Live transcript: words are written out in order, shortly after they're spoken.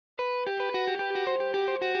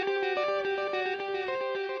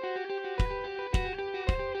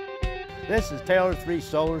This is Taylor 3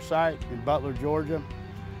 Solar Site in Butler, Georgia.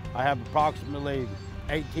 I have approximately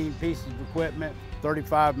 18 pieces of equipment,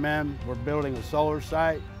 35 men. We're building a solar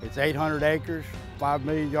site. It's 800 acres, 5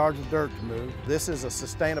 million yards of dirt to move. This is a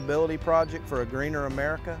sustainability project for a greener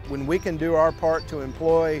America. When we can do our part to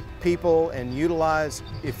employ people and utilize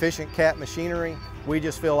efficient Cat machinery, we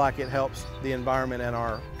just feel like it helps the environment and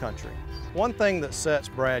our country. One thing that sets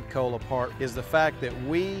Bradco apart is the fact that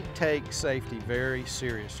we take safety very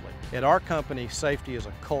seriously. At our company, safety is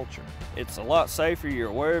a culture. It's a lot safer. You're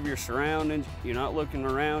aware of your surroundings. You're not looking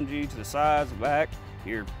around you to the sides, the back.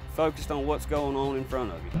 You're focused on what's going on in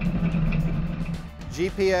front of you.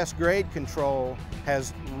 GPS grade control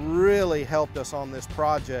has really helped us on this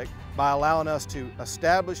project by allowing us to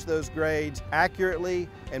establish those grades accurately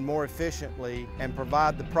and more efficiently and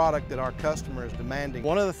provide the product that our customer is demanding.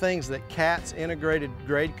 One of the things that CAT's integrated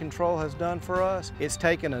grade control has done for us, it's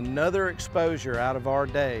taken another exposure out of our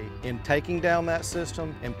day in taking down that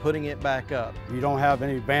system and putting it back up. You don't have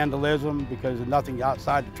any vandalism because there's nothing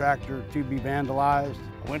outside the tractor to be vandalized.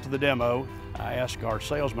 I went to the demo. I asked our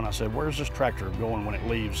salesman, I said, where's this tractor going when it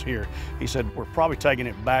leaves here? He said, we're probably taking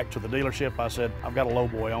it back to the dealership. I said, I've got a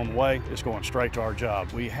lowboy on the way. It's going straight to our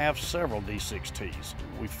job. We have several D6Ts.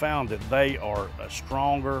 We found that they are a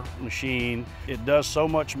stronger machine. It does so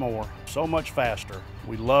much more, so much faster.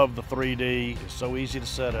 We love the 3D. It's so easy to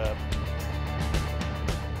set up.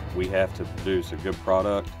 We have to produce a good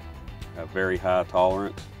product, a very high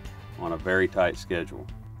tolerance, on a very tight schedule.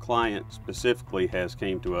 Client specifically has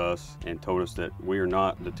came to us and told us that we are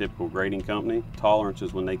not the typical grading company.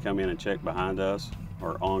 Tolerances when they come in and check behind us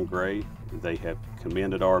are on grade. They have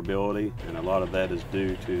commended our ability, and a lot of that is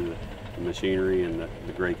due to the machinery and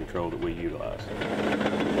the grade control that we utilize.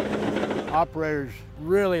 Operators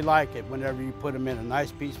really like it whenever you put them in a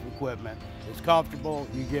nice piece of equipment. It's comfortable,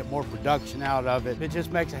 you get more production out of it. It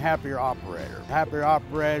just makes a happier operator. A happier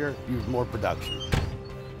operator, use more production.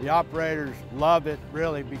 The operators love it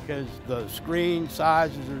really because the screen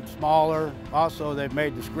sizes are smaller. Also, they've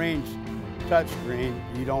made the screens touch screen.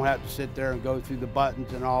 You don't have to sit there and go through the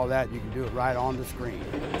buttons and all that. You can do it right on the screen.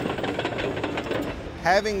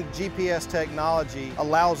 Having GPS technology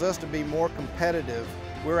allows us to be more competitive.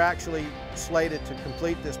 We're actually slated to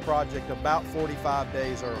complete this project about 45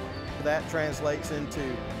 days early. That translates into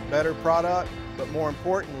better product, but more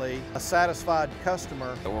importantly, a satisfied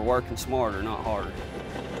customer. We're working smarter, not harder.